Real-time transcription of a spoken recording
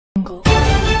வணக்கம்.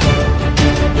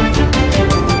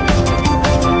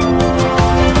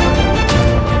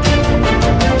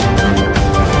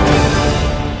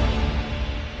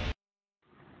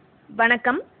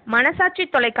 மனசாட்சி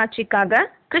தொலைக்காட்சிக்காக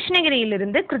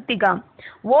கிருஷ்ணகிரியிலிருந்து கிருத்திகா.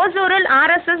 ஓசூரில்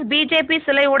RSS பிஜேபி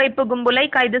சிலை உடைப்பு கும்பலை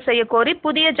கைது செய்ய கோரி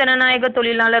புதிய ஜனநாயக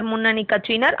தொழிலாளர் முன்னணி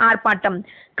கட்சியினர் ஆர்ப்பாட்டம்.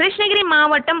 கிருஷ்ணகிரி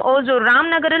மாவட்டம் ஓசூர்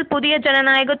ராம்நகரில் புதிய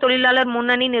ஜனநாயக தொழிலாளர்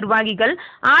முன்னணி நிர்வாகிகள்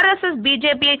RSS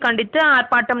பிஜேபியை கண்டித்து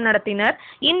ஆர்ப்பாட்டம் நடத்தினர்.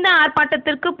 இந்த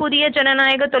ஆர்ப்பாட்டத்திற்கு புதிய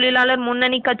ஜனநாயக தொழிலாளர்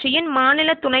முன்னணி கட்சியின் மாநில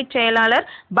துணை செயலாளர்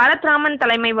பரத்ராமன்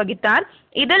தலைமை வகித்தார்.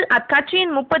 இதில்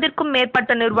அக்கட்சியின் 30க்கும்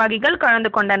மேற்பட்ட நிர்வாகிகள் கலந்து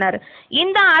கொண்டனர்.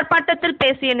 இந்த ஆர்ப்பாட்டத்தில்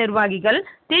பேசிய நிர்வாகிகள்,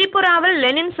 திரிபுராவில்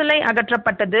லெனின் சிலை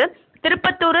அகற்றப்பட்டது,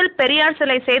 திருப்பத்தூரில் பெரியார்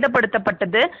சிலை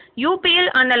சேதப்படுத்தப்பட்டது, UPயில்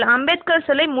அண்ணல் அம்பேத்கர்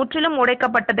சிலை முற்றிலும்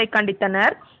உடைக்கப்பட்டதை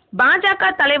கண்டித்தனர். பாஜக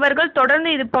தலைவர்கள் தொடர்ந்து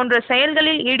இது போன்ற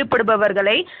செயல்களில்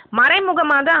ஈடுபடுபவர்களை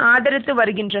மறைமுகமாக ஆதரித்து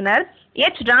வருகின்றனர்.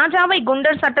 ராஜாவை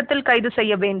குண்டர் சட்டத்தில் கைது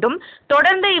செய்ய வேண்டும்.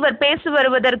 தொடர்ந்து இவர் பேசி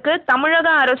வருவதற்கு தமிழக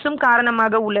அரசும்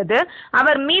காரணமாக உள்ளது.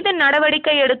 அவர் மீது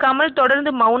நடவடிக்கை எடுக்காமல்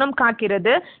தொடர்ந்து மௌனம்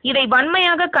காக்கிறது. இதை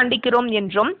வன்மையாக கண்டிக்கிறோம்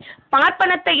என்றும்,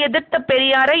 பார்ப்பனத்தை எதிர்த்த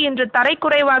பெரியாரை இன்று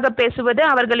தரைக்குறைவாக பேசுவது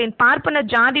அவர்களின் பார்ப்பன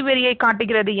ஜாதி வெறியை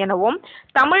காட்டுகிறது எனவும்,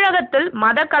 தமிழகத்தில்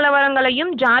மத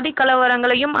கலவரங்களையும் ஜாதி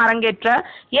கலவரங்களையும் அரங்கேற்ற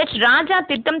ராஜா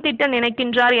திட்டம் திட்ட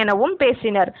நினைக்கின்றார் எனவும்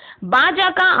பேசினர்.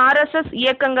 பாஜக RSS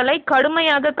இயக்கங்களை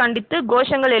கடுமையாக கண்டித்து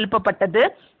கோஷங்கள் எழுப்பப்பட்டது.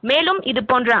 மேலும் இது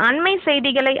போன்ற அண்மை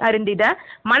செய்திகளை அறிந்திட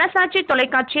மனசாட்சி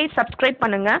தொலைக்காட்சியை சப்ஸ்கிரைப்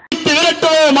பண்ணுங்க.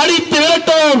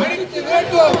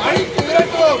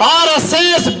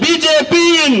 RSS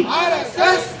பிஜேபியின்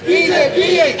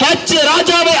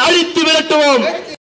ராஜாவை அழித்து விரட்டுவோம்.